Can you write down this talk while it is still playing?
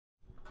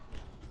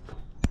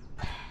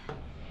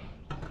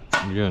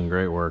You're doing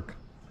great work.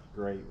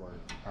 Great work.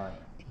 All right.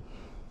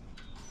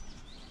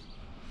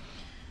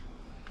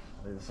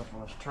 Lay this up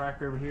on this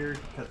track over here.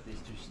 Cut these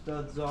two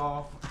studs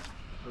off.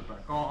 Put it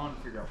back on.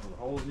 Figure out where the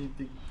holes need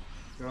to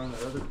go on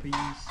the other piece.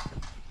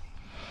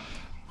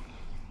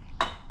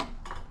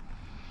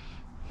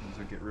 Things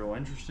will get real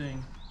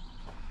interesting.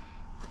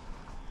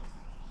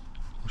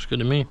 Looks good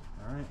to me.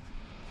 All right.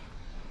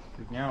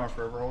 Take now or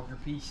forever hold your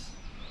piece.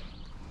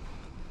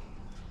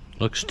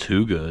 Looks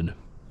too good.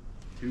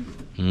 Too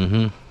good.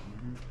 Mm-hmm.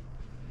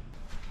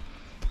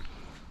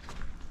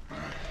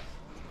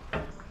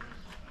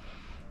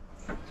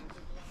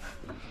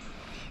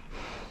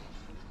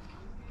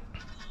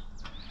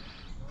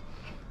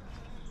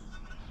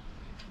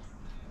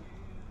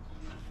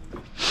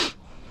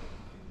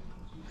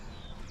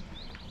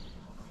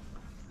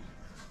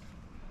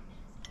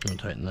 Gonna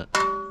tighten that.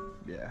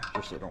 Yeah,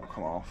 just so it don't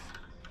come off.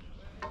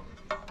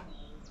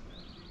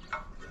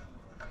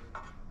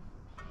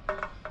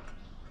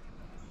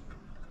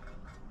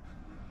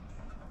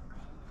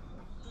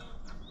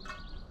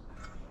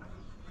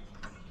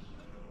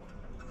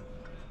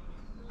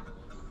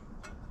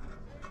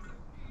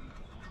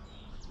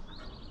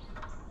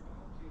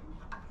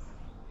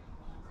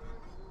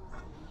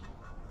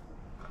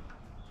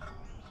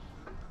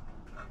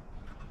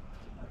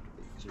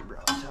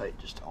 Really tight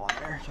just on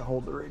there to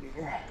hold the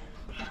radiator.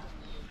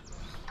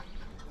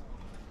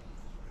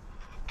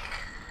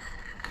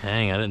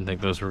 Dang, I didn't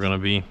think those were gonna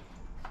be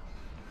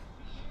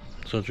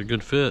such a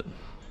good fit.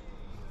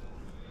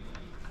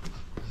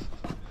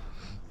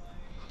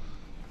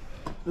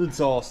 It's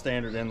all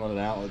standard inlet and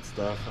outlet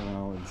stuff, and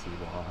I wouldn't see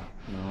why.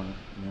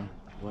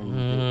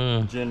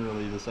 When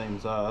generally the same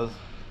size.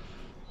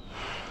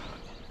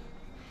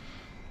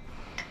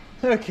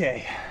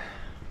 Okay.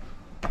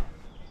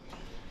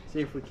 See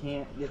if we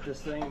can't get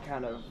this thing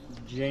kind of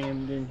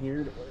jammed in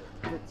here to where it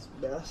fits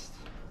best.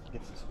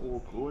 Gets this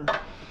oil cooler.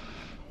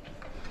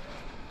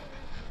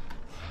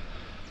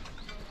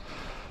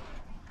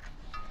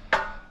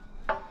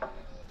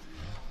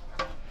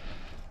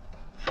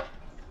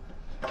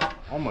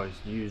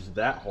 Almost use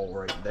that hole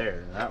right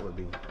there. That would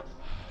be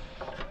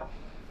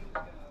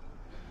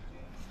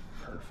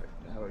perfect.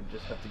 Now we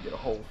just have to get a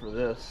hole for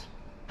this.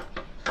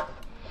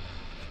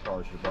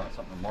 Probably should have brought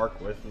something to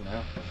mark with, you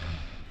know.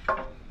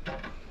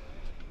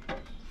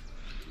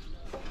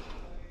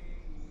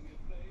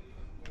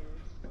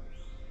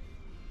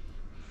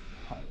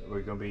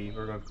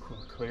 We're gonna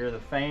clear the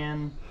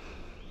fan.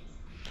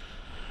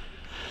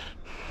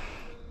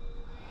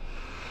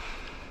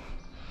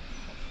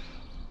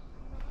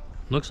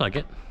 Looks like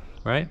it,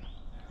 right?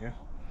 Yeah.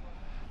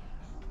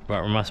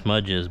 Right where my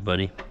smudge is,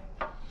 buddy.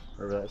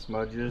 Wherever that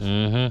smudge is.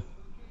 Mm-hmm.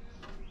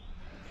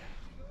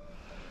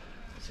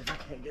 See if I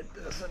can't get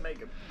this and make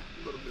a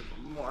little bit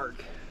of a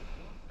mark.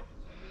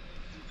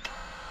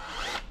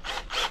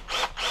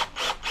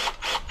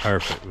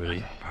 Perfect,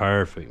 buddy.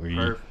 Perfect.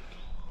 Perfect.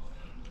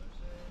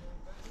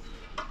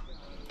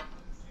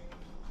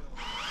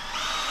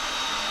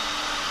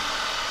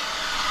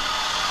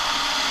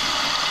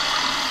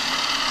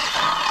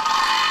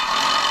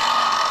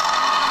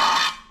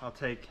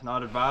 Take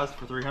not advised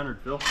for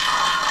 300, Phil.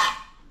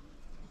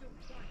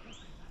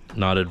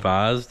 Not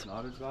advised.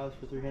 Not advised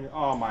for 300.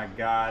 Oh my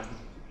God.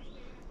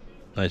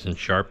 Nice and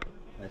sharp.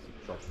 Nice and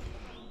sharp.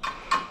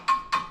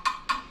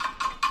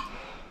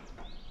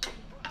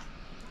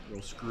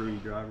 Little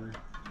screwdriver.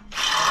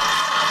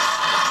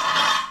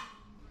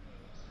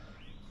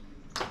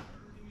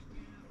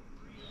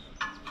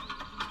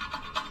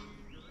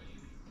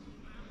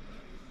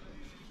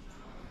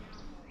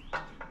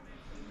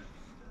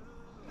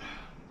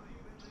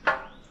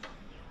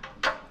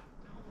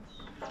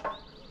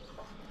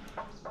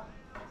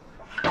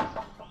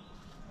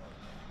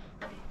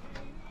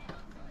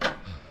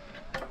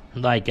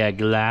 Like a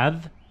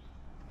glove.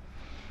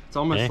 It's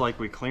almost Okay. like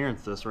we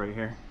clearance this right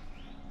here.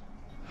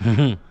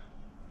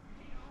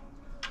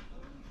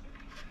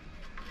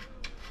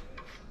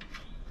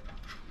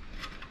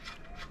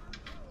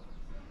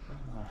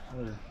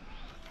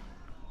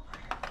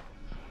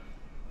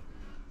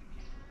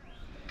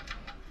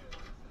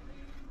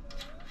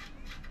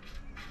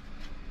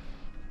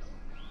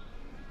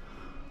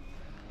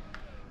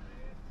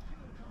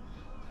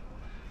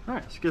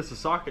 Alright, let's get us a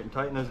socket and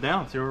tighten this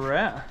down, see where we're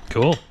at.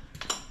 Cool.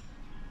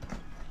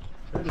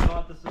 Who'd have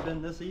thought this had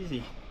been this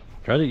easy?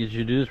 Tried to get you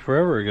to do this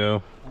forever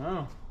ago.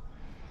 Oh.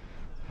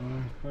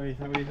 What are you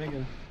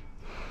thinking?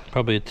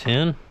 Probably a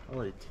 10.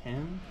 Probably a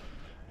 10?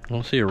 I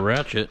don't see a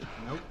ratchet.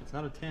 Nope, it's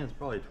not a 10, it's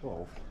probably a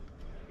 12.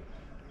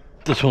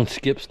 This one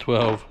skips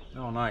 12.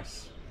 Oh,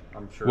 nice.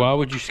 I'm sure. Why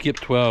would you skip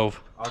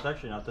 12? Oh, it's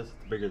actually not this,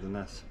 it's bigger than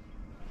this.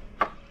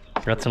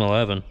 That's an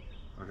 11.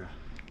 Okay.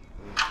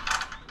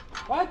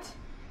 What?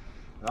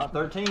 Not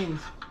 13s.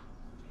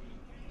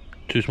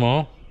 Too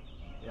small?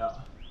 Yeah.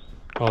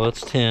 Oh,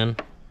 that's 10.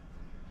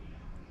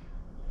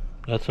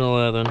 That's an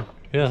 11.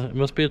 Yeah, it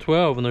must be a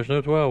 12, and there's no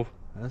 12.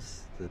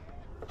 That's the...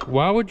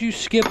 Why would you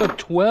skip a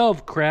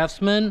 12,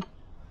 Craftsman?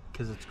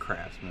 Because it's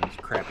Craftsman. It's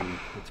crappy.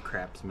 It's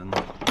Craftsman.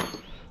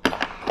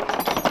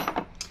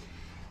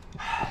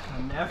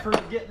 And effort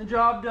of getting the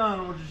job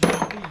done, we'll just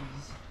use these.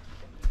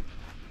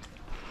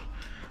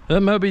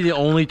 That might be the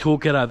only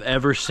toolkit I've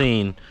ever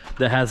seen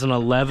that has an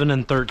 11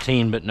 and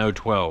 13 but no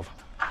 12.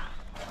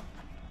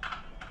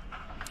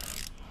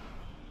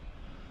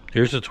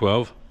 Here's a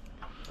 12.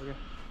 Okay.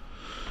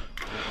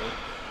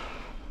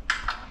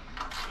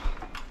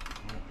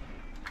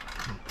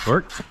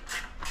 Worked?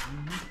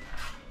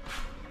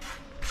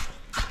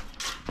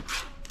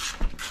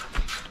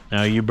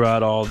 Now you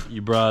brought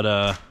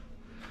a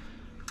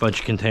bunch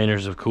of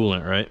containers of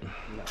coolant, right?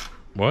 No.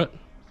 What?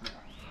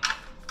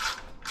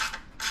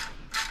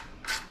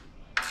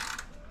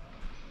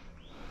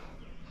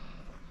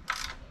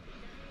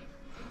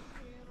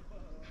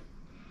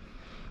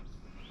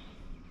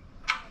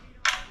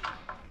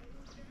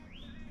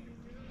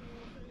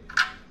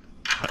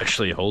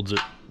 Actually holds it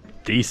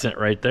decent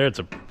right there. It's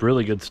a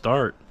really good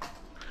start.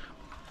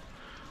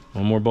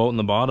 One more bolt in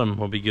the bottom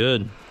will be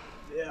good.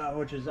 Yeah,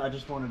 which is, I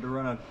just wanted to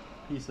run a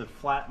piece of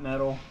flat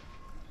metal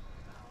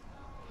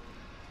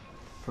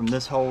from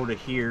this hole to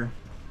here.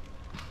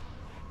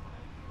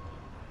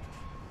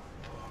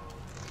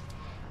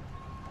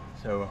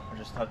 So I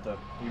just have to,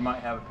 you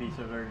might have a piece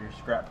of there, your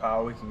scrap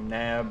pile we can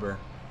nab or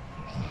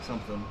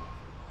something.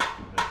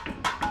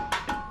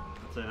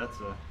 I'd say that's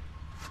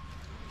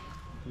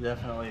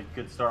definitely a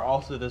good start.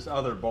 Also, this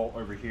other bolt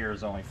over here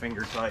is only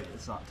finger tight,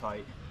 it's not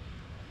tight.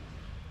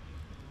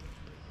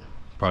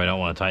 Probably don't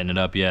want to tighten it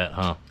up yet,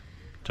 huh?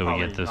 Till we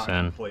get this not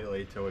in.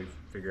 Completely till we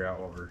figure out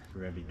what we're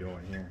going to be doing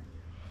here.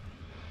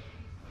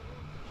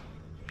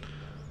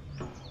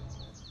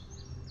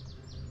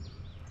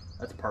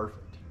 That's perfect.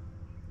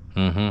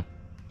 Mm-hmm.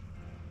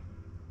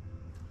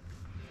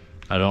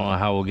 I don't know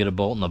how we'll get a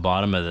bolt in the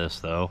bottom of this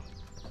though,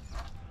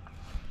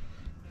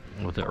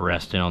 with it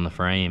resting on the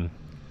frame.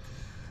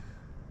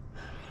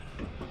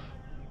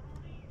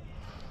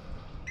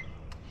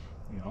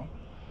 You know?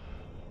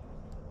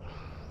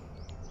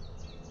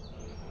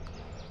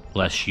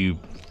 Unless you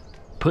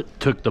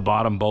took the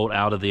bottom bolt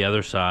out of the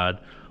other side,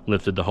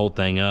 lifted the whole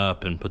thing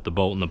up, and put the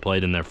bolt and the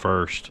plate in there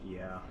first.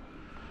 Yeah.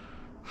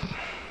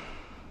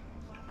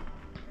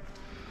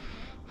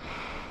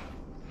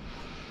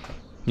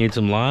 Need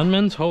some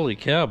linemen's? Holy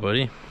cow,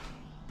 buddy.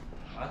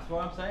 That's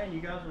what I'm saying.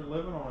 You guys are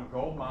living on a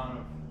gold mine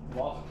of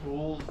lost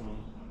tools and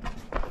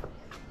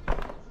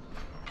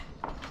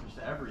just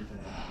everything.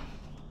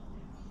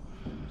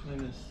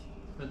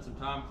 Spend some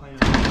time cleaning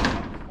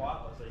up the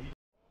spot.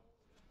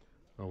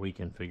 Or we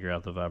can figure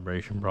out the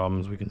vibration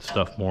problems. We can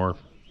stuff more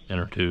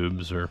inner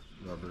tubes or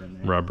Rubber in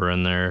there. rubber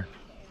in there.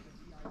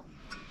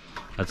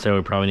 I'd say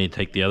we probably need to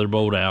take the other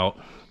bolt out,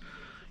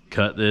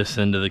 cut this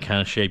into the kind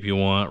of shape you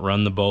want,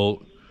 run the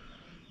bolt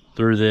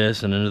through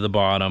this and into the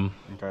bottom.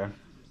 Okay.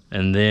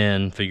 And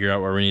then figure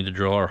out where we need to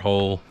drill our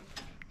hole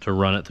to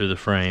run it through the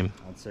frame.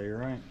 I'd say you're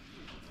right.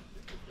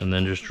 And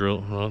then just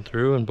run it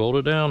through and bolt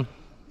it down.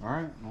 All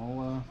right.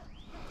 Well,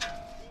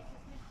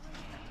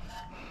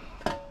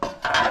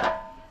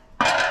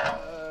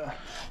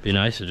 Be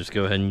nice to just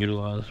go ahead and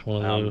utilize one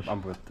of those.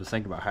 I'm just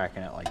thinking about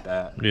hacking it like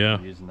that. Yeah.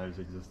 Using those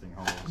existing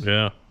holes.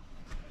 Yeah.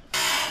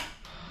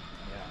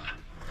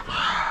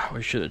 Yeah.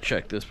 We should have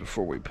checked this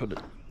before we put it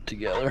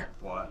together.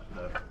 What?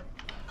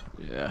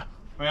 Yeah.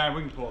 I mean,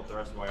 we can pull it the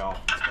rest of the way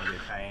off. It's going to be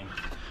a pain.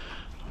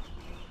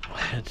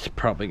 It's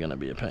probably going to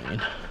be a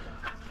pain.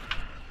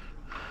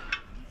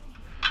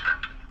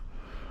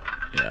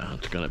 Yeah,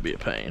 it's going to be a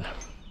pain.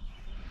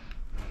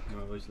 You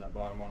want to loosen that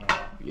bottom one?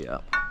 Yeah.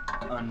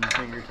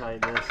 Unfinger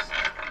tight this.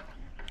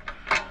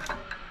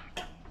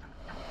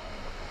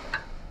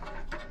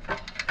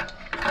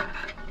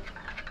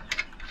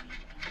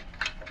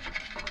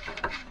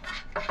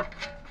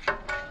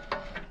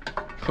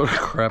 What a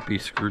crappy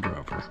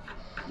screwdriver.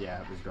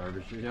 Yeah, it was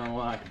garbage. It's the only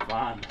one I could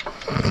find.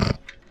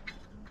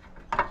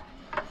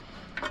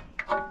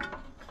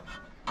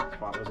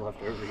 Spot was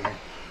left over here.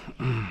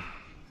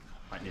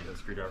 Might need a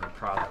screwdriver to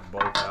pry that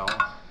bolt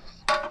out.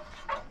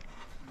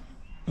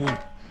 There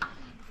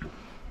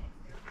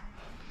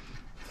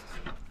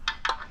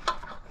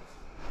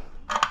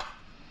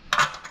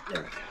we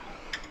go.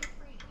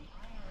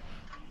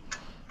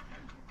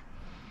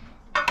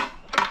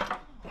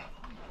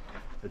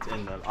 It's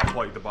in the, I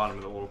plugged the bottom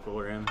of the oil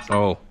cooler in. So,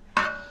 Oh.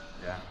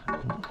 yeah.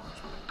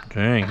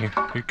 Dang,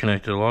 you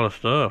connected a lot of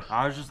stuff.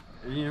 I was just,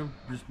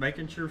 just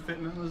making sure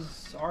fitment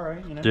was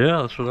alright,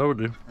 Yeah, that's what I would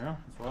do. Yeah,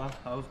 that's what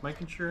I was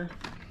making sure.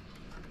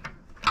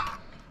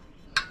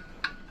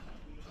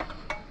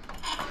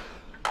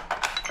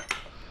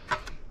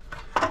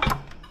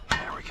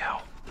 There we go.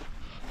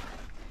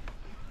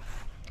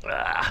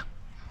 Ah.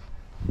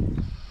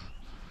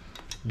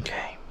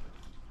 Okay.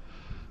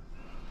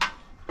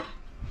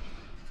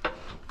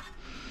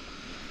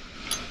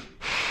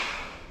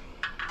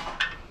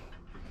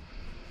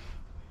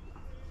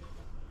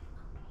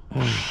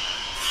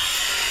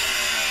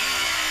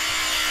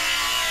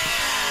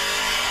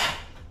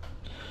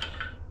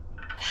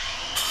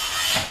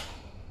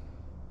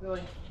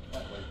 Really?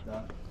 That way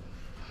done.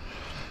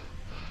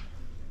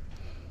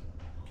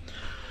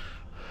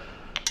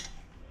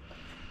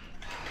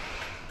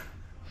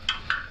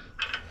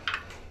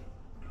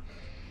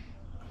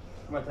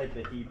 I'm gonna take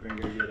the heap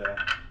and go get a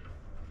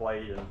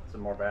blade and some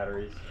more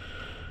batteries.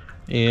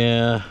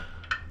 Yeah. What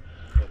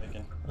are you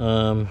thinking?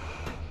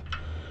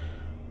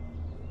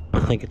 I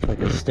think it's like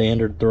a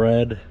standard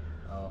thread.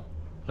 Oh.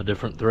 A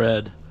different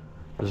thread.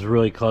 This is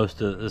really close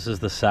to, this is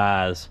the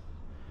size,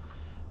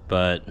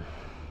 but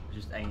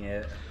Just ain't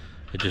it.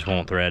 it just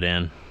won't thread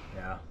in.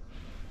 Yeah.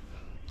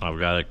 I've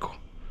got it.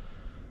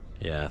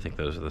 Yeah, I think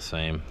those are the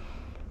same.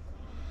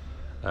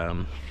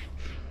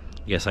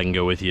 Guess I can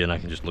go with you and I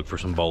can just look for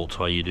some bolts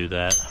while you do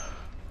that.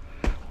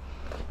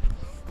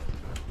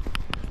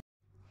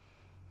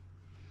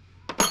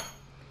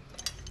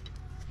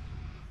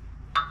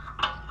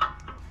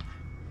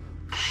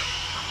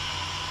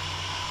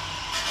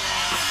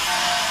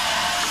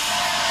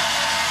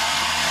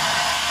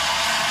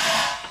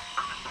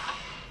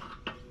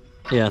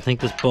 Yeah, I think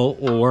this bolt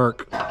will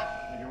work. Think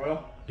it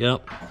will?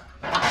 Yep.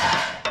 The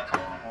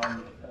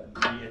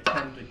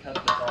attempt to cut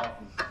this off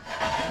is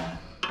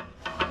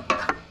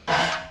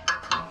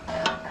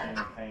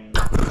a pain.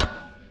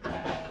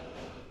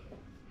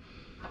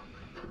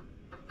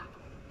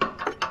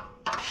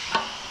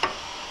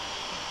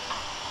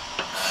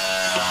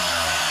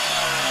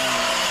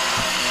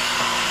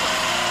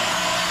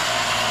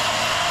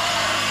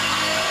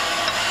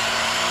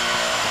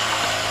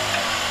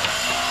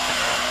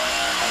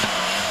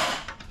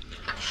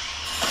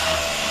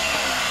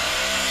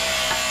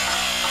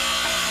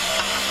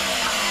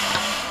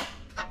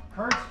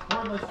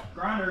 Cordless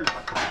grinders.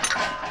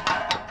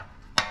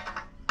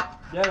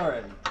 Dead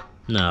already.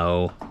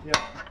 No. Yep.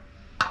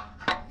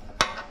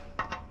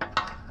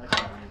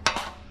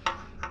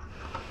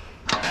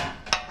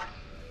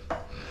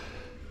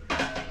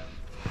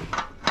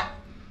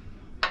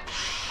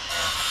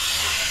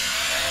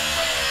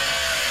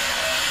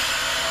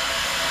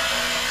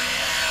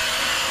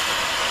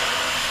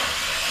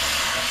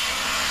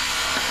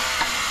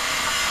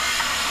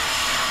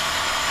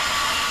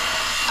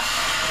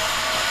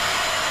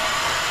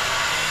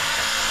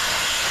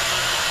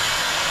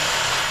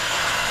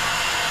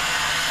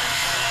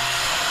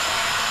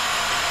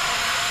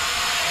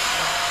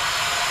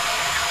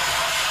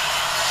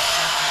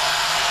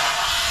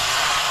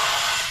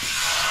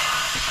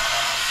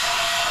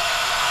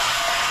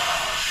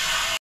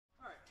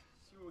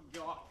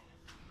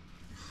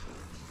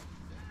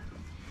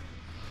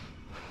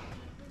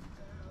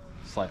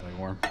 Slightly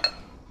warm.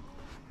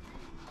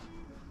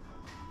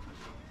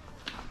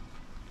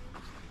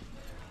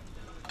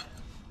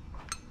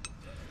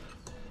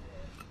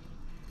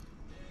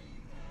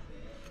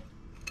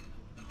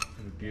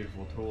 There's a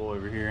beautiful tool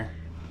over here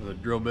with a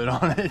drill bit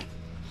on it.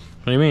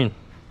 What do you mean?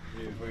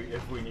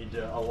 If we need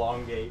to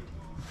elongate,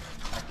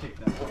 I kick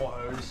that whole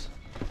hose.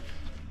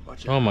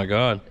 Watch it. Oh my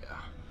god. Yeah.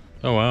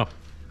 Oh wow.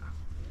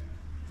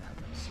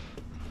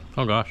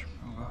 Oh gosh.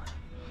 Oh god.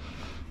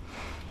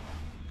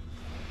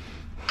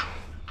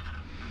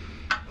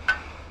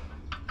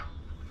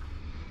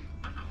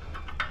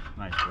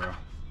 Nice, bro.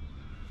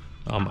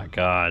 Oh my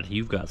god,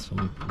 you've got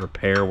some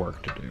repair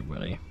work to do,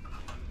 buddy.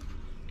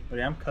 But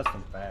yeah, I'm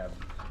custom fab.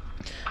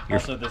 You're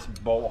Also, this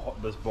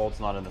bolt's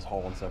not in this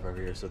hole and stuff over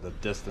here, so the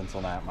distance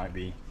on that might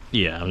be.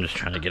 Yeah, I'm just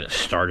trying to get it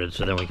started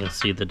so then we can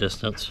see the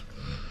distance.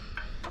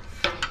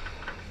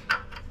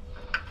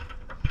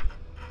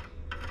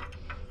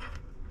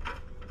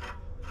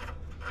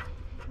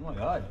 Oh my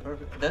god,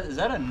 perfect. Is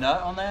that a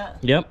nut on that?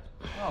 Yep.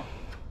 Oh.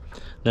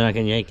 Then I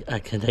can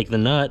take the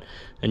nut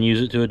and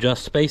use it to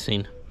adjust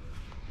spacing.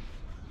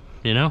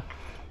 You know?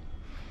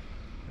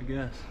 I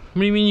guess. What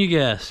do you mean you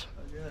guess?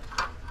 I guess.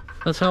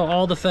 That's how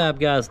all the fab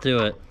guys do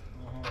it.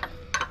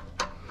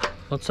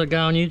 What's that guy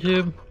on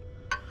YouTube?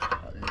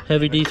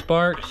 Heavy D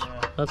Sparks?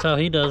 Yeah. That's how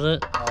he does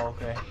it. Oh,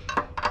 okay.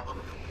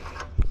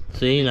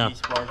 See, now These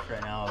sparks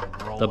right now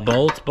is rolling. the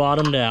bolt's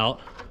bottomed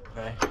out.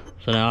 Okay.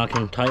 So now I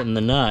can tighten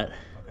the nut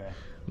Okay.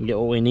 and get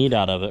what we need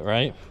out of it,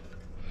 right?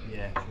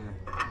 Yeah, sure.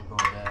 We'll go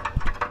with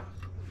that.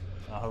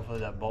 Hopefully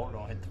that bolt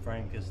don't hit the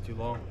frame because it's too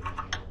long.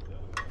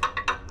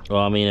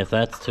 Well, I mean, if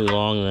that's too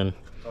long, then...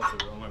 Also,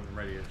 we're only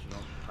radiator, so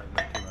don't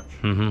tighten it too much.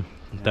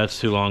 Mm-hmm. If that's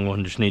too long,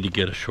 we'll just need to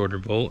get a shorter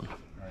bolt.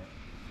 Right.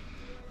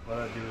 What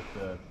do I do with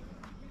the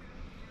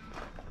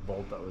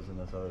bolt that was in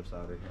this other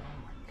side of here?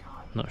 Oh my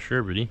god. Not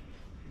sure, buddy.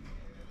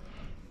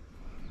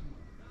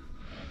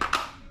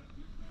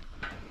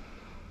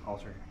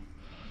 Alter.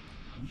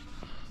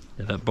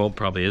 Yeah, that bolt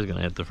probably is going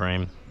to hit the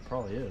frame. It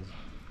probably is.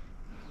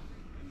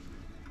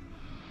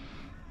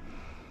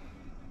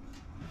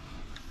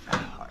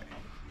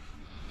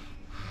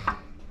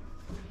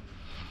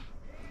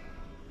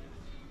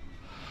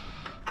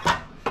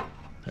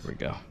 There we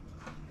go.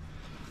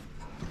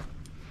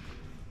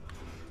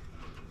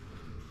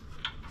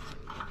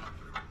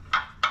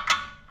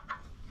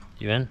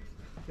 You in?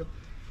 Yep.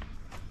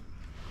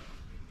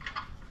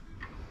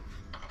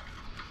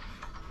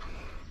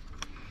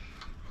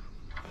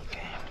 Okay.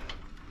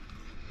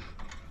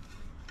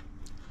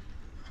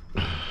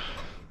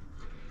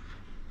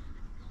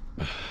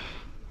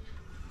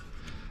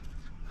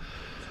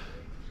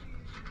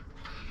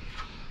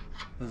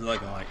 What's it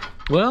looking like?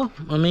 Well,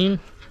 I mean,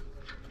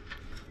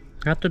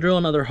 I have to drill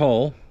another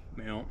hole.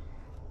 You know,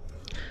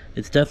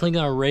 It's definitely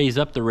going to raise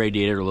up the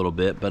radiator a little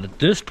bit, but at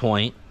this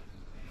point,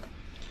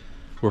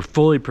 we're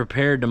fully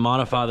prepared to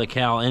modify the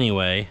cowl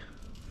anyway.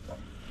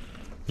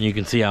 You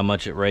can see how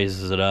much it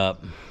raises it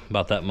up,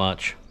 about that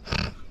much.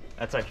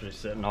 that's actually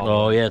sitting all.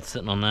 Oh yeah, it's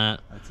sitting on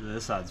that.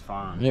 This side's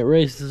fine. And it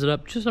raises it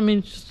up just, I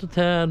mean, just a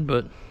tad,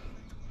 but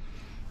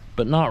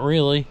not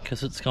really,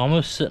 because it's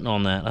almost sitting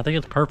on that. I think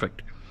it's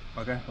perfect.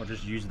 Okay, we'll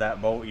just use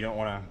that bolt. You don't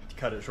want to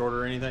cut it short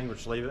or anything, we'll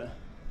just leave it.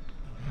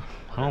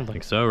 I don't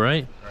think so,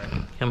 right?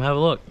 Right. Come have a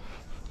look.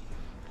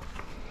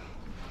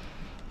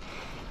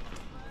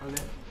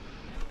 Okay.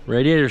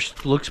 Radiator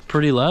looks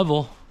pretty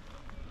level.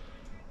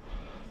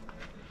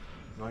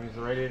 As long as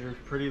the radiator's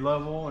pretty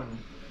level and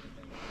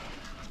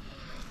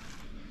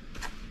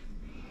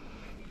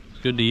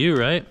It's good to you,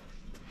 right?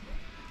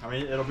 I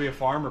mean, it'll be a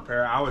farm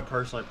repair. I would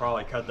personally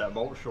probably cut that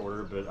bolt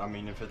shorter, but I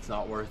mean, if it's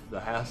not worth the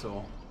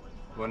hassle,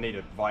 we'll need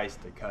a vise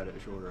to cut it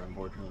shorter,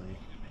 unfortunately.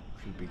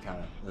 Should be kind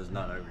of, there's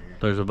none over here.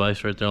 There's a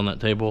vise right there on that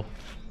table.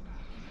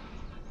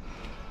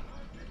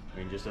 I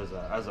mean, just as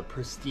a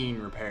pristine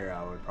repair,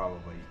 I would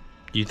probably.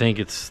 You think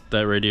it's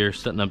that radiator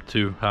sitting up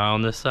too high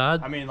on this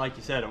side? I mean, like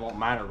you said, it won't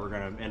matter. We're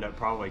gonna end up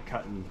probably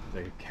cutting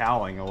the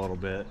cowling a little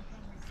bit.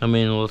 I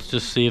mean, let's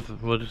just see if,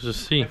 let's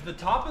just see. If the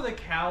top of the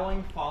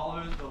cowling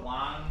follows the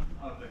line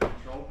of the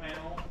control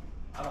panel,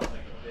 I don't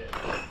think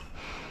it'll hit.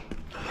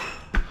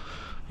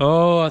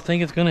 Oh, I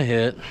think it's gonna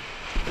hit.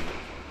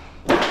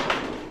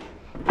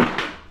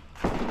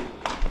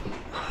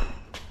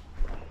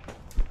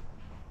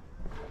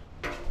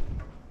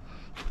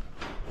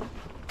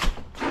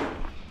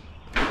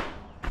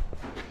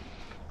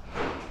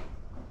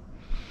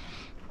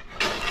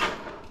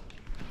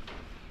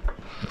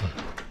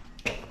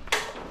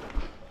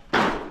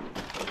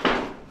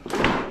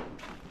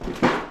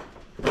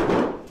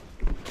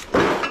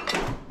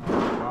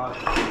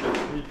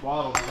 These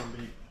bottles are gonna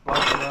be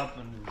busted up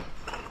and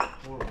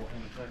horrible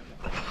in a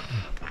second.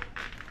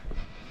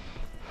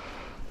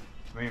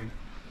 I mean,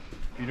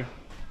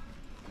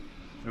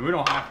 we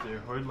don't have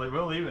to.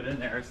 We'll leave it in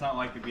there. It's not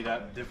like it'd be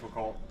that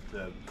difficult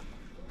to.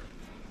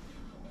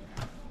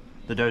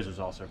 The dozer's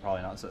also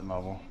probably not sitting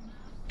level.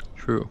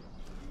 True.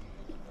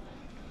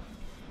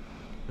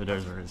 The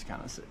dozer is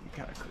kind of sitting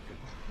kind of crooked.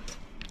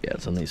 Yeah,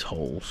 it's in these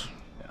holes.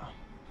 Yeah.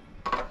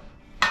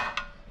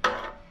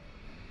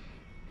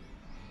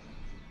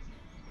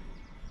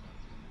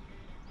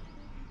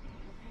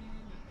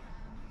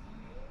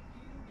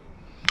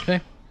 Okay.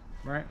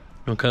 Right.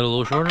 We'll cut a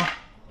little shorter.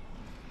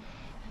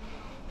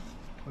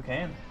 We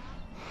can.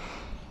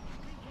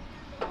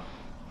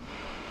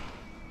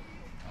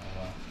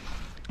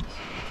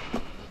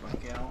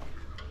 Back out.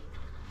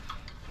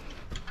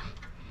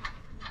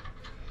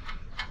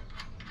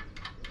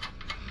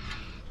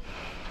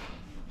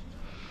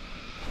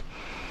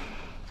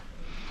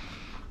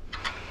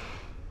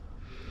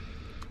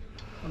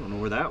 I don't know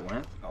where that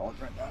went. Oh,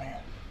 it's right down here.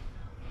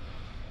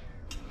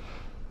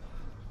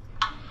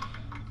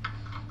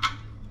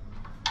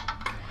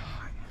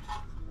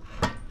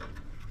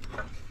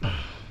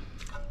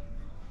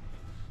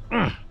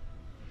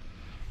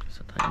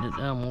 So I tightened it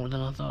down more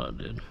than I thought I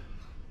did.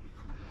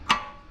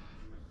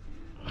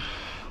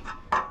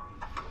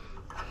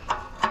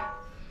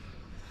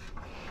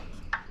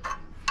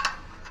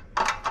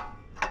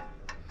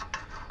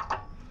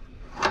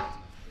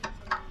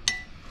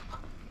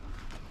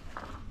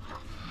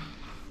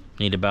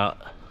 Need about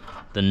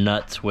the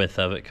nuts width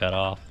of it cut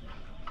off.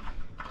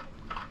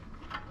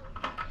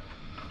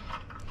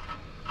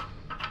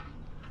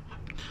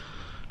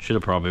 Should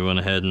have probably went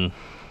ahead and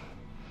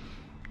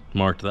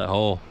marked that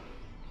hole.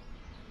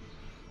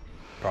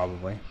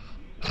 Probably.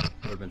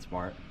 Would have been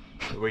smart.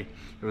 It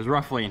was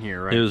roughly in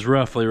here, right? It was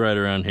roughly right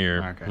around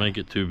here. Okay. Make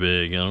it too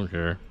big, I don't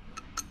care.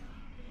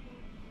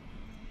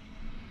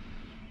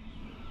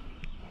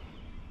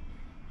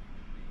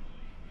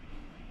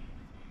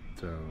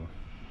 So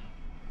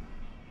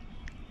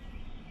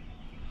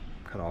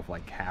cut off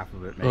like half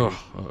of it, maybe. Oh,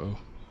 uh-oh.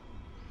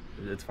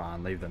 It's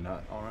fine. Leave the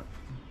nut on it.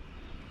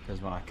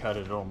 Because when I cut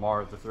it, it'll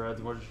mar the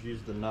threads. We'll just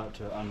use the nut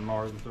to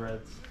unmar the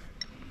threads.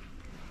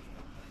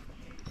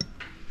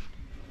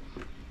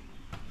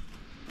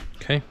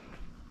 Okay.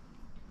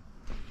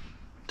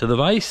 To the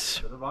vise.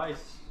 To the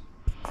vise.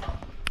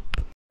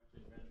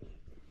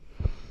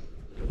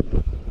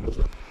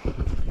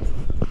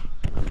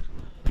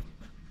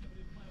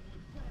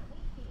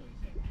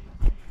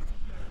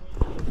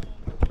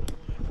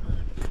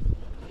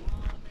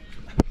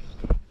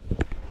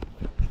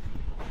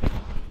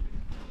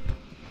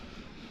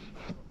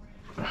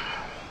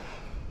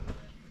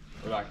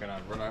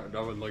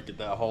 I wouldn't look at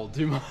that hole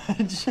too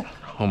much.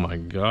 Oh my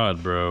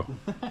God, bro.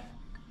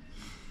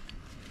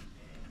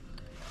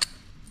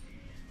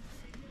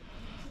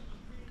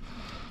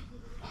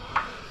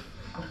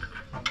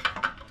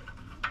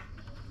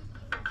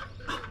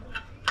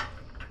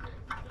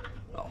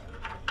 Oh,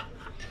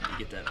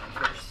 get that on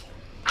first.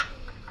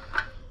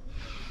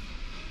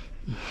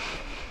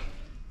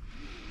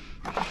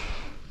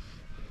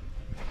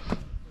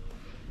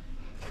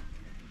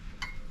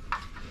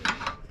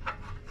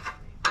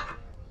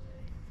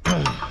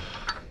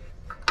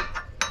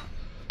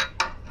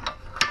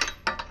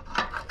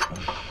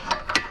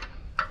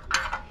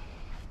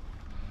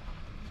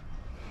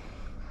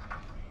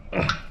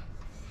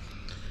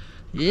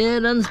 Yeah, it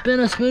doesn't spin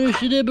as smooth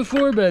as you did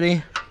before,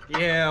 buddy.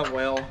 Yeah,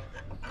 well.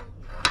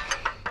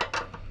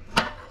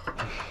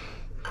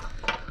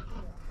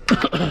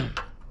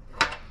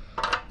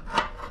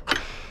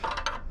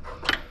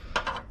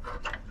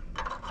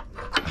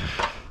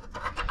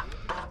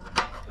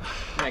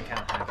 That kind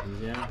of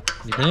happens, yeah.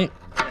 You think?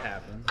 It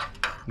happens.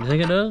 You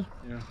think it does?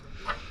 Yeah.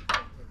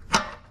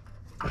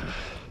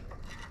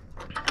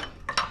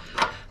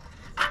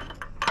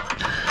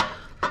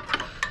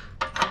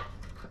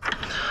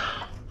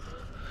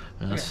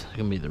 That's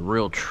gonna be the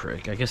real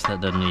trick. I guess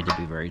that doesn't need to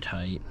be very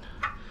tight.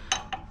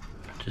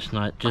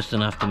 Just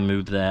enough to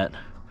move that.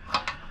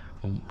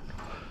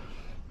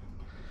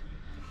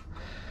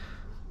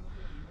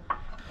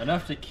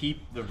 Enough to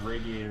keep the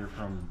radiator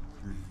from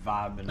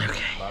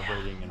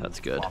vibrating and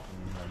that's good. flopping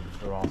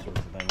and all sorts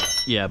of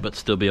things. Yeah, but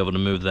still be able to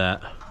move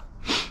that.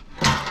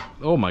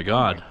 Oh my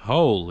God!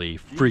 Holy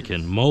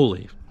freaking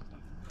moly!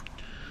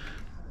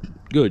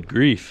 Good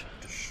grief!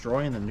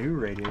 Destroying the new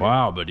radiator.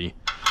 Wow, buddy.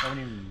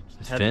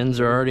 His fins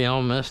are already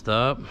all messed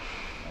up.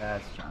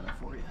 That's China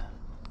for you.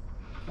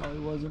 Probably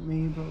wasn't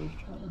me, but it was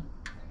China.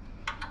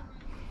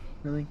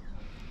 Really?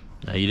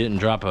 Now you didn't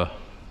drop a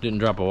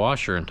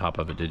washer on top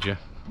of it, did you?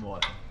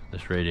 What?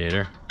 This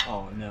radiator.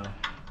 Oh no.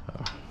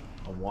 Oh.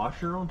 A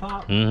washer on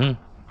top?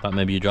 Mm-hmm. Thought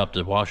maybe you dropped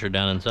the washer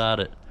down inside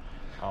it.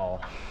 Oh.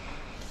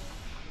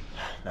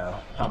 No.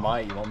 I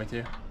might. You want me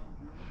to?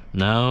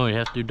 No, you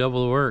have to do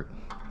double the work.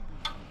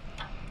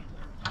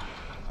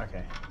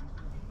 Okay.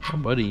 Oh,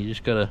 buddy, you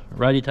just gotta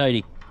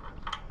righty-tighty.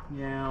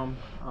 Yeah,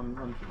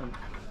 I'm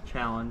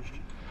challenged.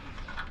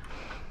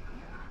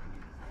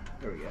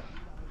 There we go.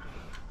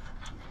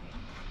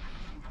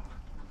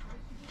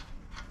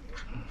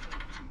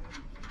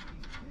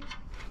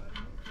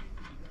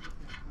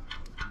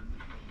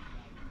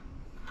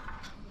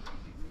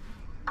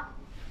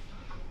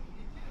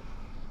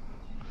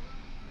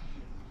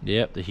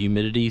 Yep, the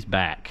humidity's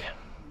back.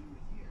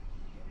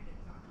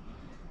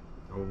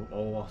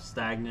 Oh,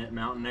 stagnant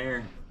mountain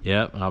air.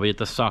 Yep, I'll be at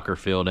the soccer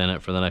field in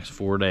it for the next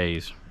 4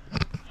 days.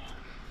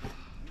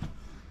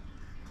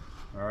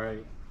 All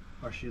right.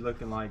 What's she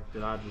looking like?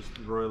 Did I just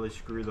royally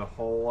screw the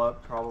hole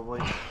up?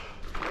 Probably.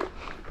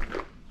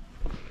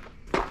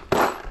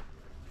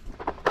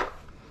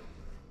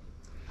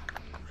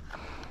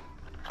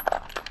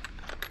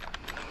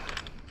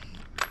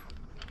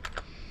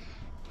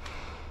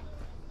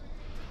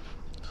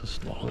 This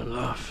is long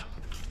enough.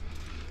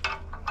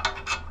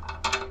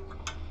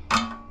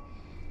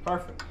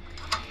 Perfect.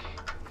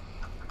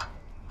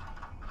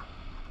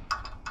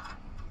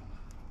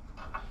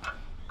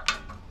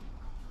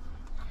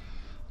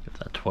 Get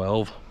that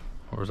 12,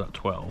 or is that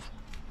 12?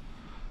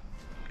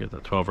 Get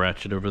that 12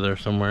 ratchet over there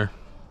somewhere.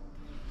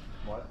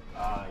 What?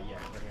 Yeah, right here.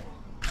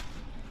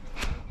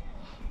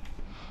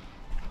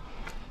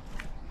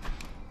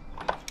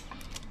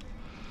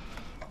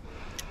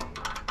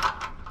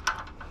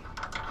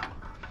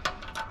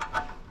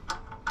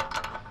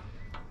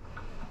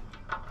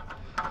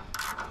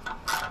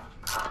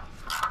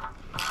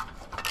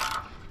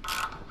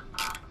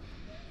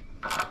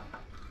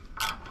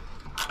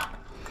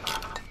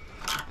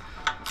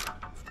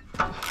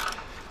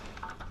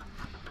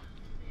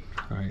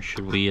 Alright,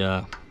 should we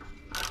go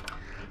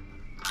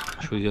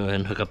ahead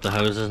and hook up the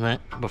hoses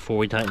before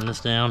we tighten this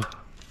down?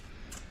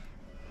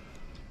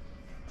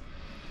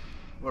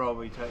 What are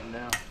we tightening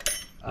down?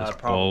 This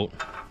bolt.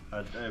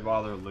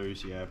 While they're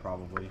loose, yeah,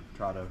 probably.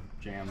 Try to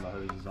jam the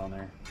hoses on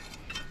there.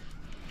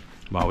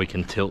 While we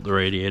can tilt the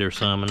radiator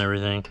some and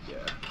everything.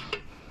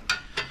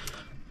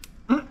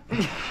 Yeah.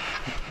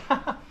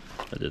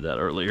 I did that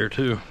earlier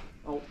too.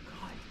 Oh, God.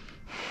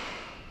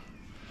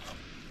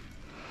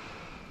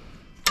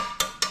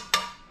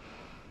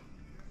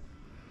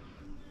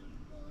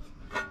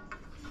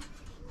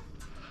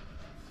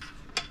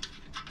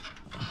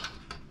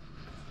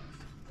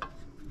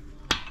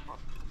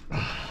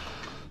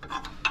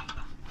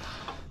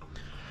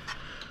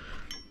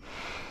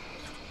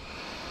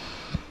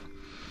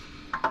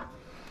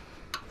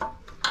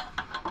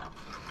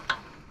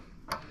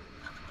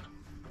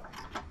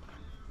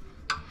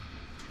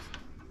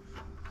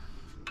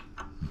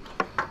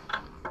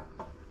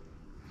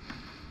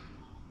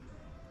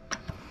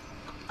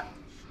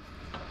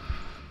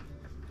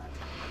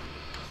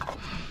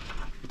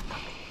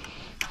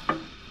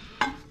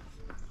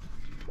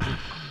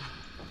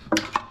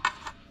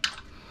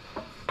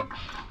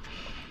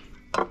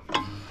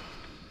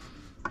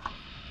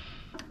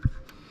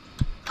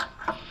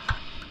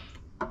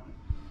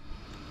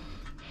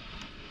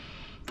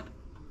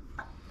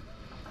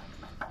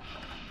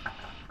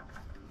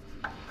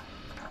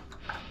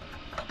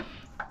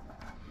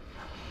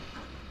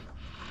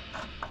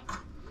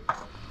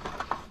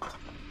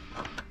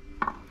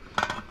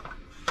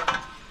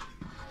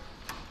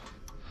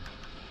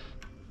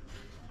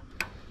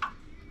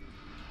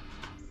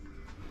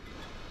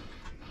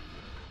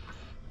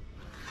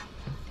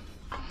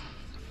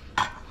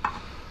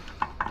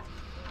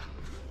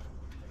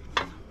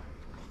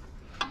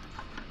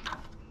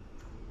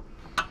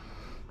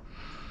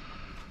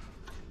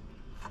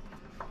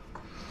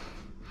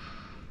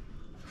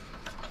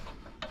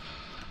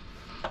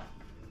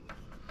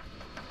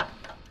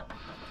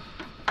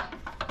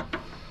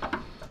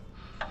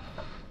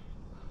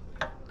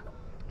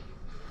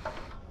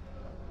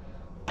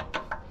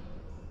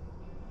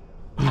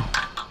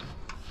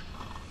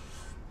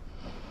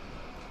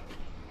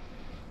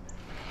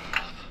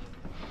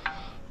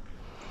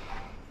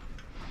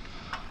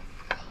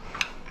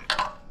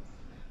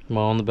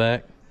 Ball on the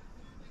back?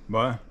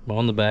 What? Ball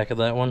on the back of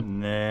that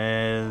one?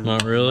 Nah,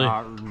 Not really?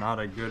 Not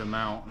a good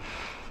amount.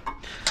 It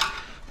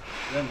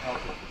doesn't help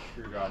if the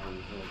screwdriver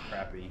is really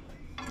crappy.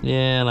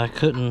 Yeah, and I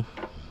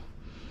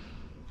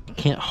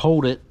can't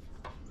hold it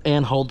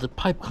and hold the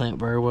pipe clamp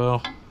very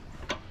well.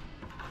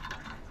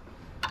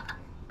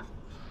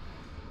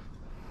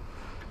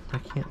 I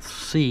can't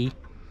see.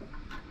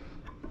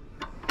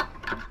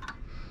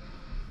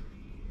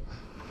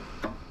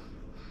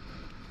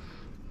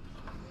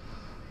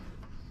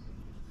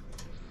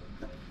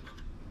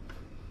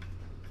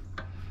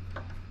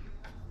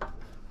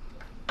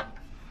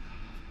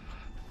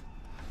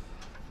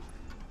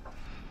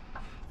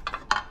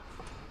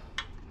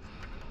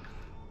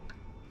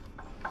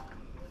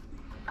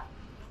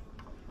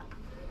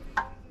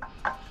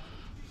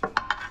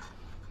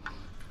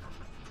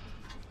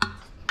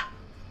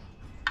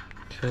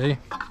 Okay.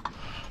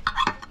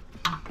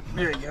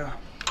 There you go.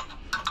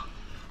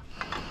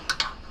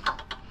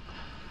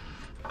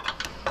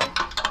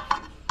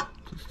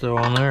 Is it still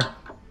on there?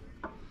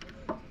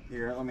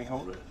 Here, let me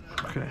hold it.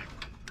 Okay.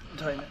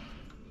 Tighten it.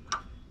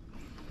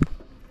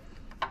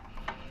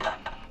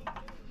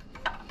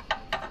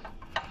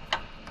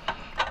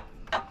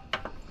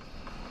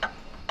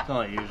 It's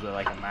only usually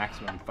like a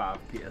maximum 5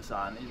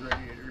 psi in these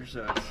radiators,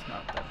 so it's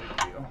not that big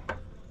a deal.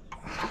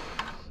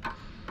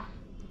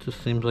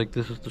 Just seems like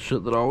this is the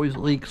shit that always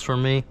leaks for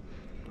me.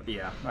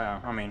 Yeah,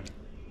 I mean,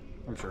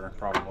 I'm sure,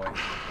 probably.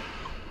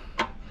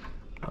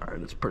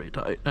 Alright, it's pretty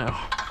tight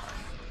now.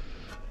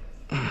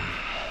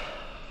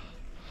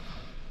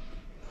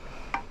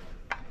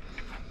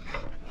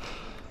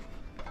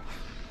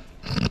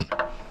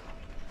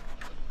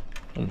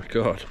 Oh my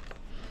god.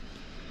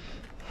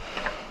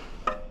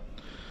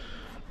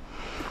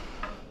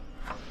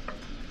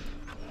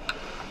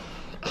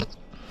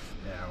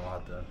 Yeah, we'll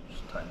have to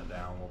just tighten it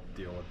down. We'll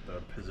deal with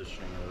the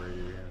positioning of the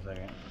radiator in a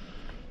second.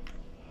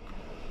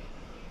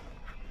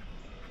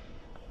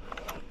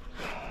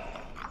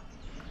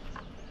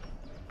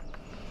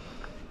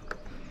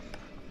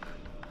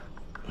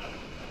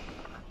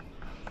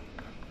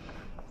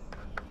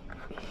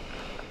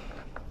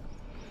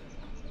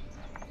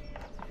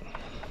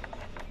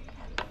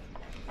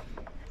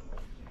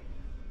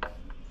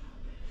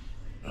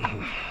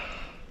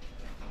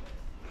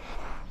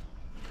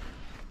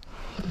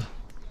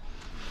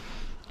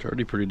 It's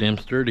already pretty damn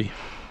sturdy.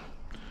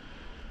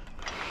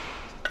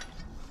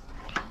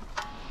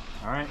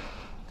 Alright,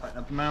 tighten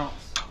up the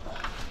mounts.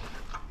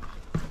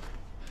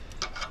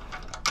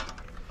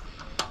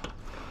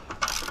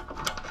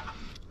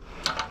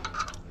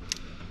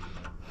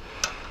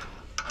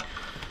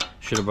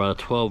 Should have brought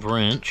a 12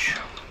 wrench.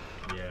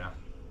 Yeah.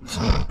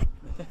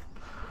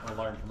 I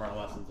learned from our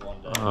lessons one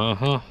day.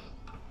 Uh-huh.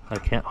 I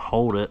can't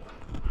hold it.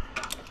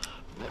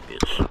 Maybe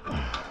it's...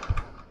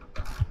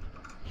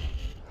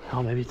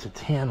 Oh, maybe it's a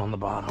 10 on the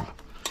bottom.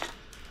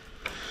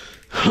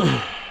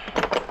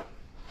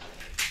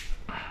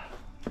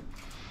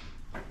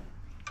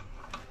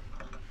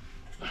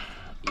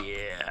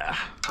 Yeah.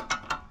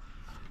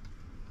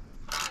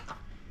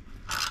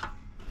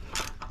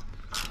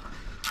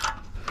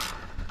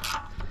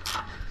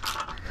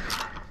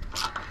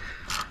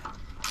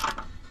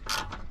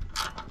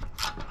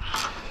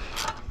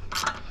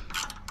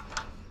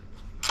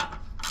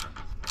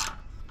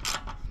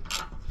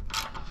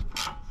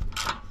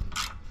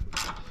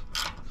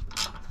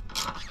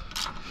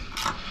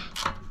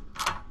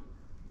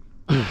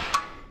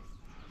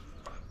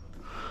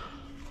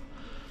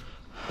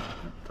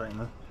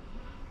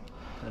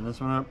 Tighten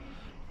this one up.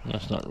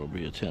 That's not going to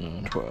be a 10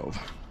 and a 12.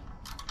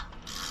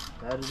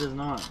 That it is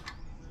not.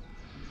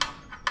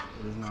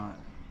 It is not.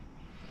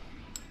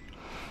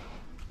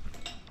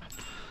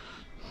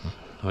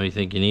 What do you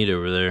think you need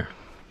over there?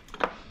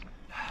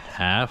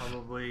 Half?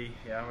 Probably,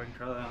 yeah, we can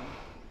try that.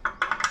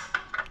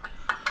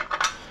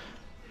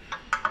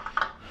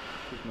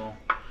 Too small.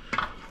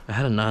 I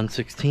had a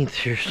 9/16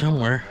 here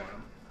somewhere.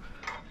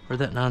 Where'd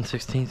that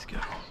 9/16 go?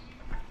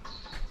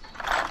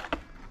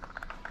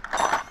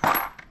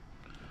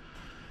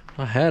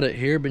 I had it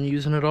here, been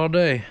using it all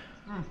day.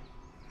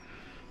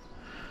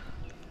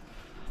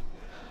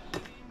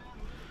 What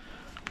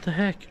the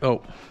heck?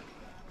 Oh.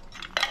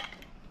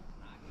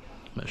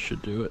 That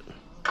should do it.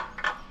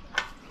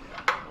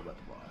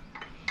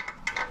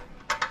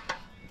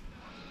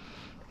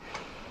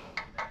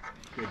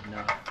 Good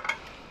enough.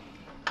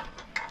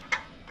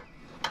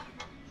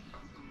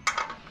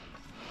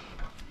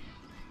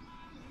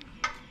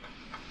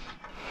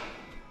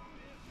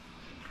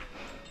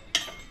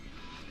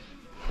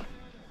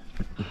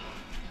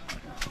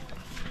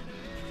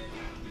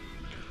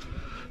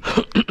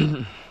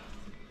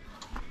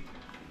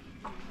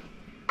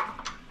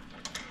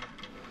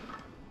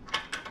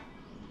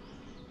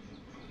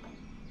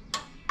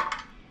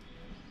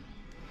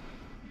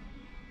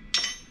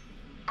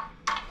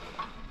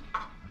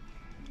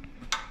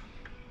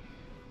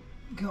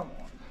 Come on.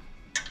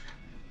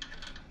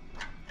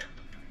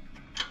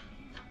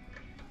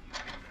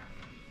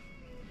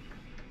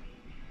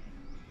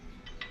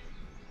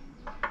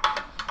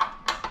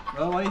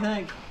 Well, what do you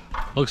think?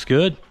 Looks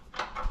good.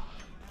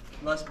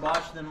 less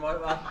botched than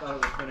what I thought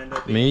it was going to end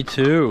up being. Me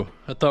too.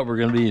 I thought we were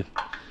going to be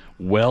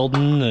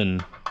welding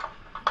and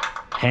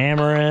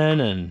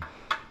hammering and...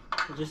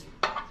 Just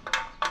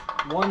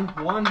one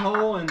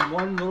hole and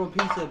one little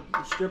piece of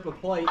strip of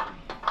plate.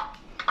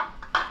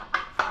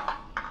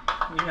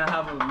 We now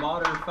have a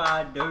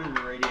modified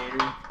dozer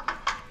radiator.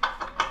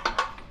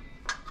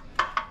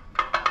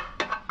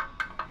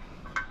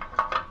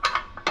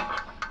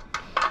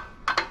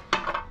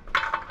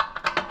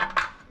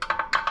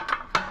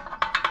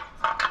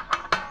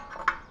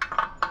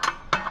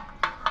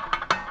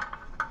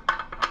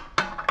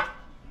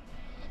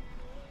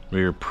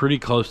 We are pretty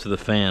close to the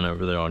fan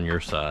over there on your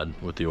side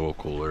with the oil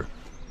cooler.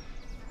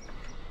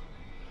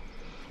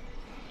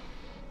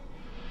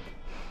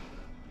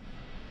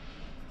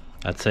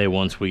 I'd say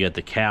once we get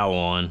the cow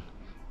on,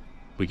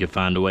 we could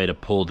find a way to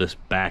pull this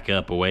back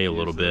up away a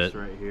little bit.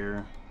 Right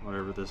here,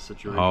 whatever this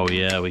situation. Oh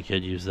yeah, we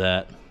could use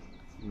that.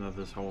 You know,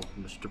 this whole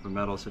strip of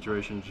metal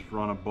situation, just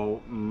run a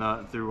bolt and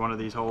nut through one of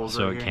these holes.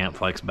 So right it here. can't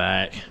flex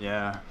back.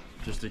 Yeah,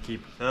 just to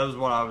keep. That was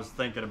what I was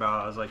thinking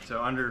about. I was like,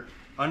 so under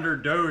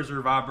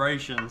dozer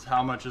vibrations,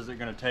 how much is it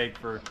going to take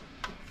for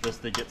this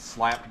to get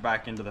slapped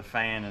back into the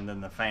fan, and then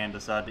the fan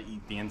decide to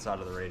eat the inside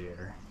of the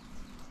radiator?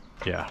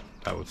 Yeah,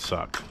 that would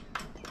suck.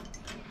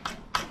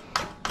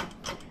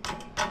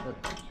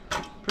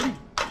 Pretty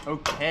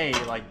okay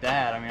like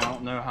that. I mean, I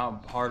don't know how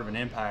hard of an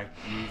impact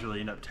you usually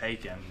end up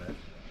taking, but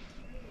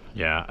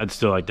Yeah, I'd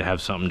still like to have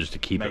something just to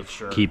keep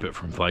keep it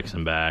from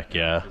flexing back.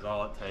 Yeah. Because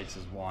all it takes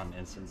is one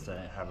instance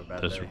to have a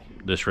bad day.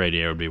 This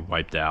radiator would be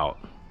wiped out.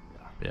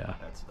 Yeah.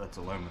 That's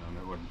aluminum.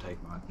 It wouldn't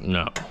take much.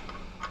 No.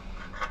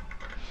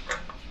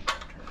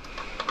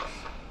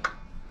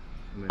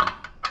 I mean,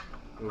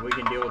 if we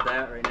can deal with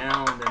that right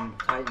now, and then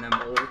tighten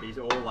them these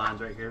oil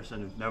lines right here so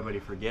nobody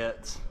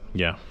forgets.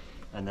 Yeah.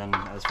 And then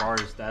as far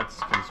as that's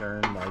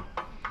concerned, like,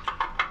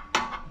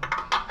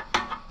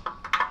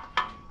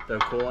 throw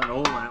coolant and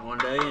oil in it one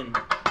day, and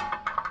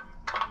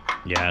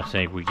Yeah, I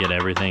think we get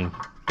everything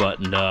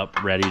buttoned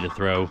up, ready to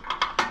throw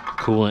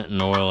coolant and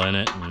oil in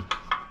it, and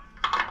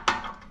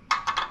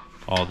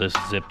all this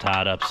zip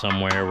tied up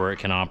somewhere where it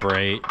can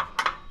operate.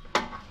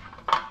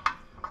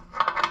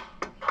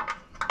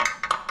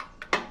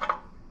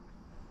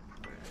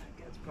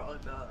 that's probably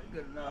about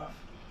good enough.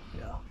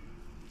 Yeah.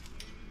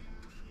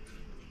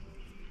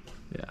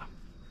 Yeah.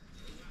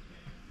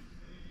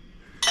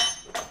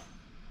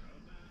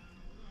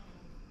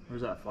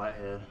 Where's that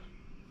flathead?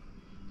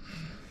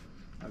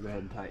 I'll go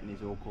ahead and tighten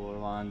these oil cooler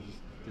lines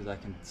because I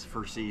can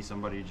foresee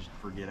somebody just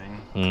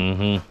forgetting.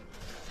 Mm-hmm.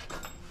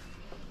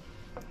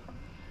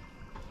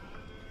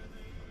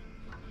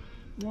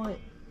 What?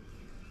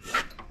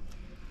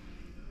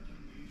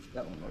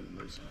 That one wasn't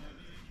loose.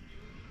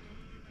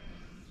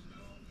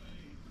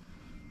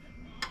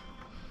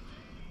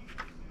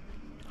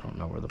 I don't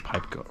know where the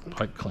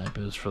pipe clamp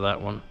is for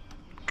that one.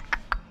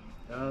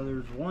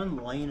 There's one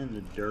laying in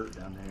the dirt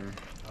down there.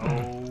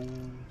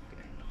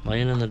 Oh.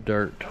 Laying in the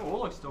dirt. Oh, well, it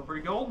looks still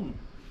pretty golden.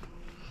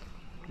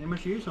 Ain't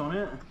much use on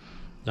it.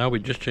 No, we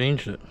just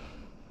changed it.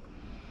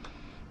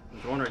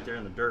 There's one right there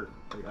in the dirt.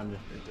 Right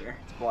there.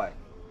 It's black.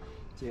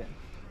 See it?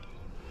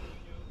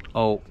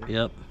 Oh,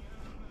 yep.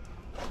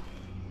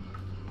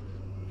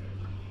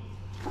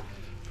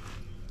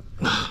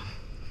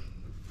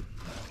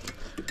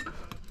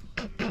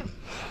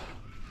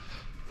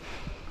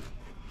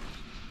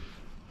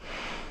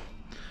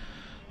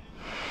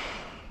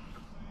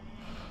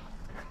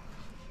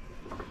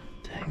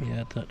 Dang,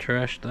 yeah, that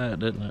trashed that,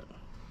 didn't it?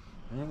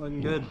 Ain't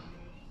looking good.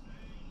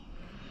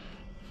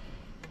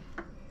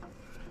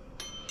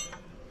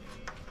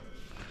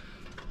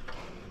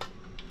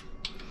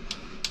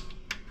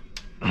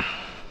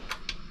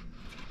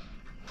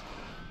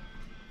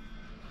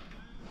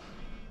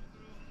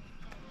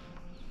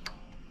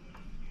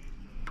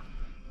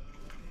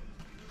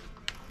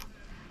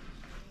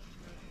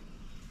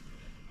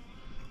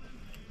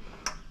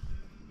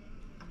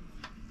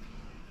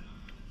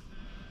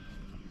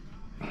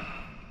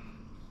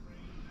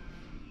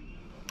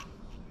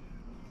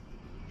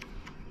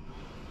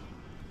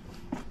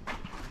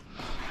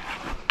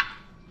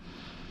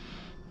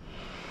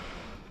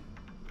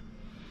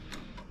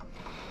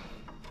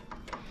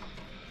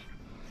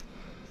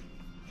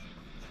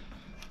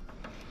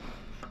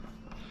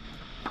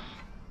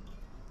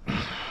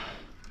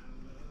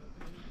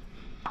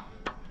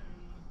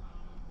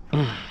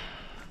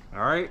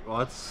 Alright, well,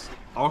 that's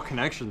all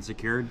connections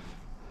secured.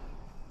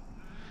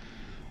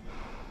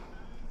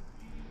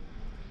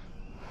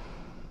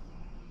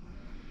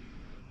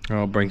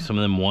 I'll bring some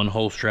of them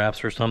one-hole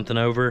straps or something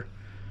over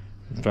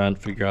and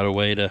figure out a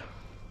way to,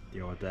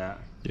 Deal with that.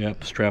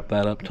 yep, strap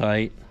that up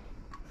tight.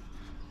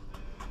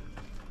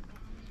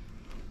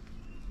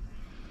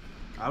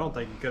 I don't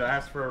think you could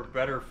ask for a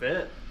better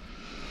fit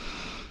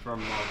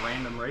from a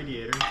random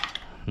radiator.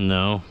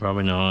 No,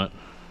 probably not.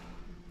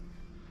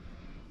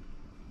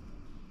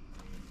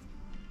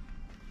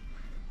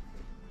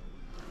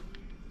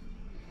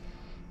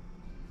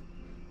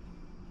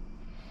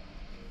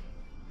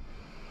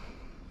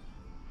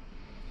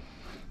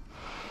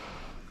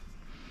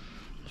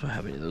 Do I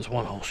have any of those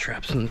one-hole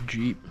straps in the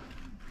Jeep?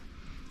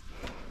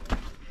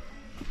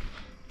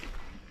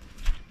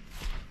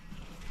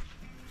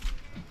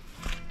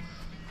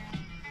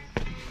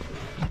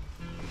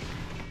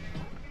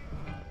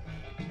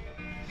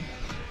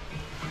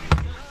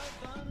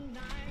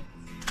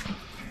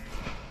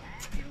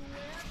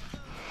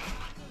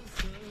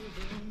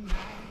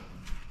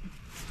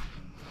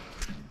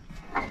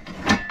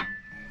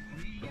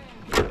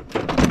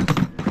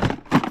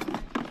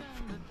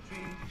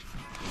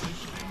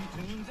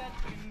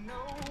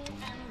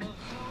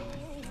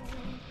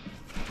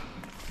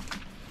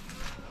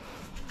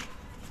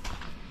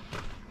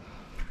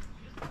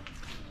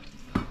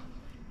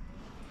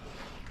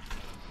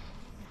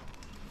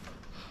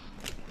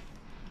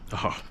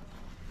 Oh.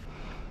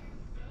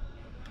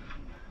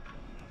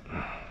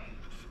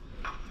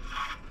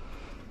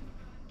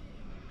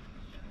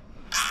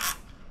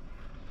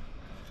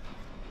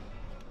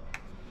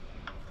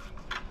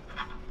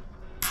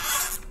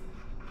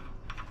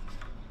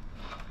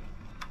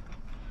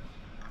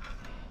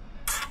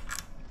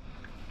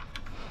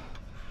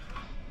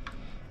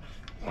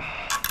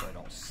 So I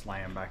don't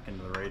slam back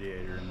into the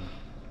radiator. And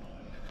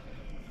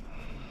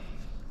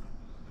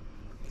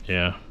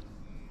Yeah.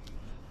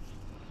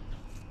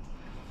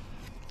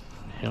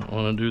 You don't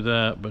want to do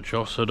that, but you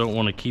also don't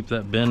want to keep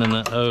that bend in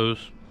that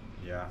hose.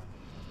 yeah.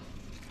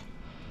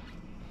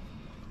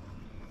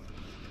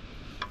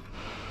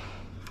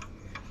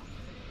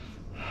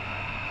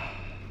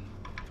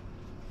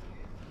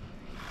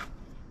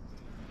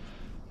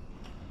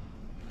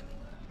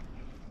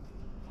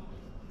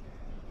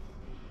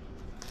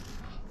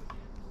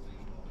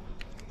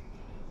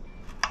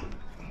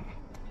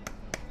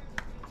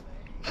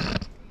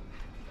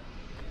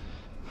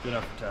 Good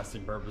enough for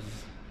testing purposes.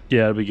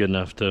 Yeah, it'd be good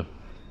enough to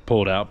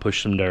pull it out,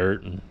 push some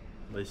dirt, and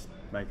At least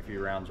make a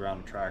few rounds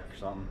around the track or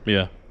something.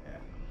 yeah. Yeah.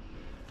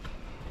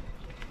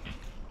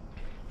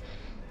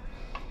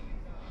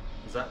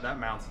 Is that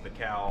mounts the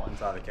cowl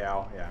inside the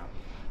cowl? Yeah.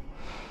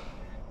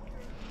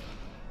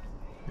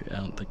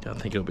 Yeah, I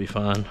think it'll be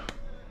fine.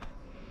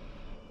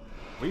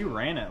 We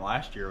ran it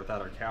last year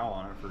without our cowl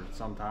on it for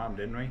some time,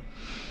 didn't we?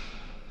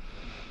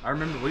 I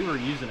remember we were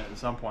using it at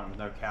some point with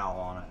no cowl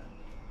on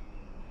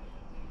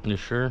it. You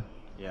sure?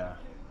 Yeah,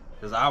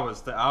 because I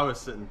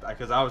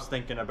was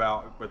thinking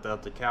about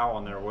without the cowl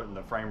on there, wouldn't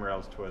the frame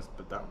rails twist?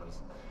 But that was.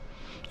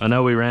 I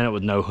know we ran it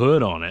with no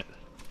hood on it,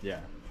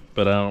 Yeah.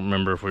 but I don't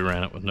remember if we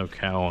ran it with no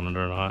cowl on it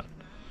or not.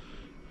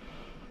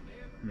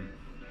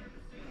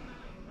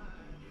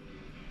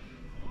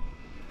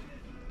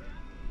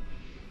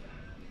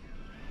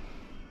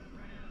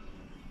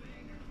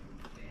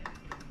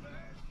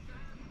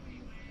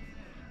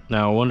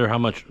 Now I wonder how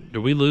much did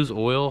we lose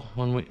oil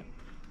when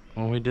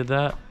we did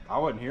that? I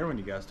wasn't here when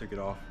you guys took it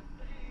off.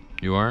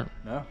 You aren't?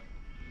 No.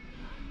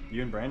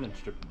 You and Brandon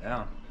stripped it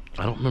down.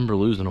 I don't remember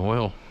losing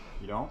oil.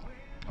 You don't?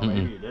 Or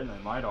maybe you didn't.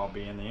 It might all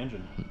be in the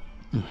engine.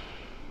 You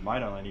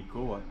might only need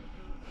coolant.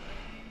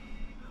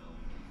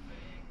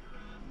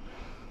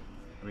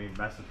 I mean,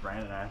 message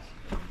Brandon, ask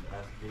if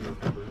he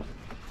remembers.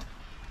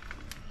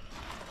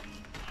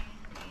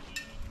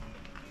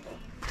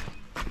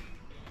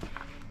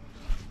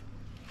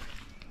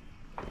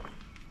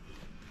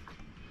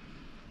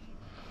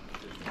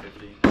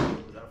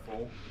 Is that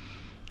full?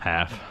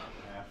 Half.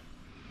 Half.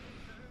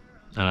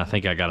 And I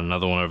think I got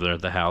another one over there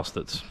at the house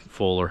that's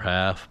full or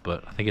half,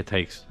 but I think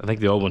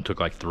the old one took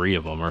like 3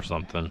 of them or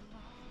something.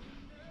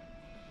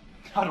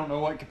 I don't know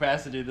what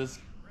capacity this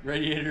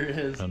radiator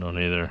is. I don't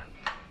either.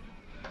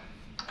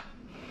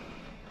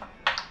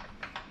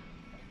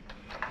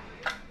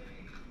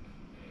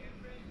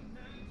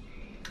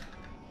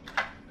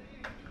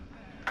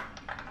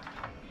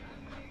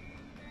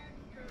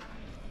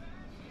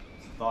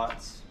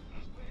 Thoughts?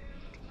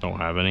 Don't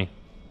have any.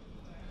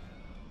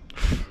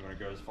 You want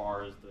to go as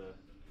far as to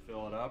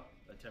fill it up?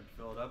 Attempt to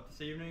fill it up this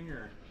evening,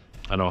 or?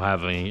 I don't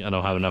have any. I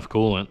don't have enough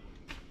coolant.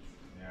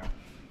 Yeah.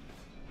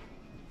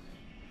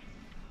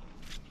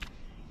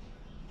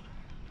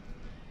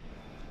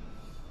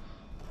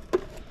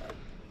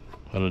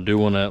 I do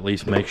want to at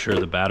least make sure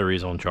the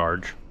battery's on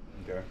charge.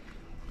 Okay.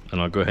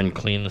 And I'll go ahead and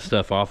clean the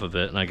stuff off of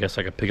it. And I guess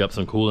I could pick up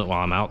some coolant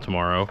while I'm out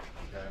tomorrow.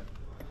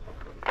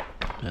 Okay.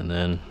 And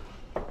then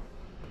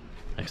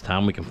next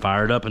time we can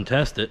fire it up and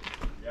test it.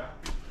 Yeah.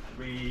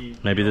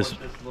 Maybe this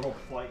little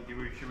plate.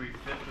 Should we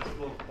fit this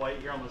little plate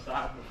here on the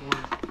side before?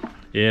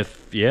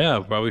 Yeah,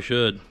 probably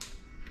should.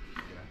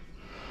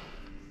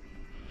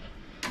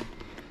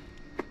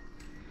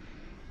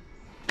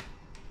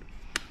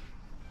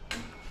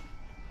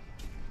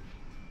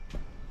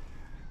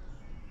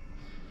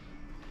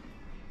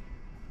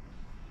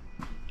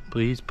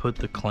 Please put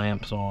the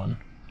clamps on.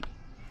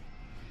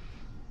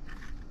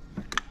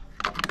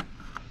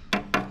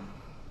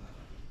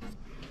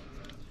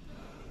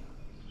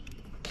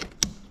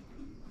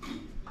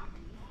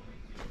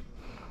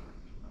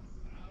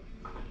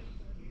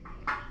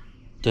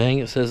 Dang,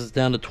 it says it's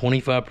down to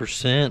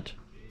 25%.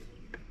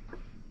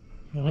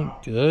 I think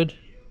good.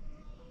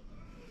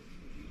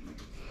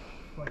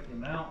 Quite the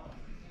amount.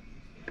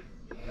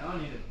 Now I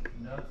need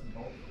nuts and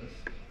bolts.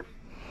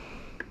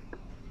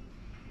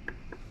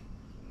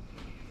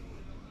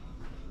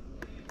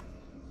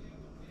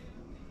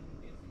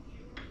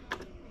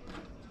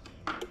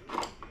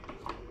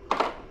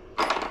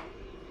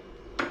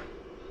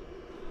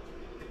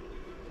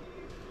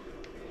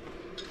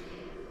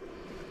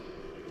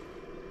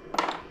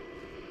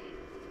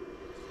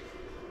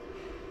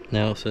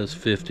 Now it says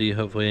 50.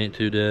 Hopefully it ain't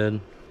too dead.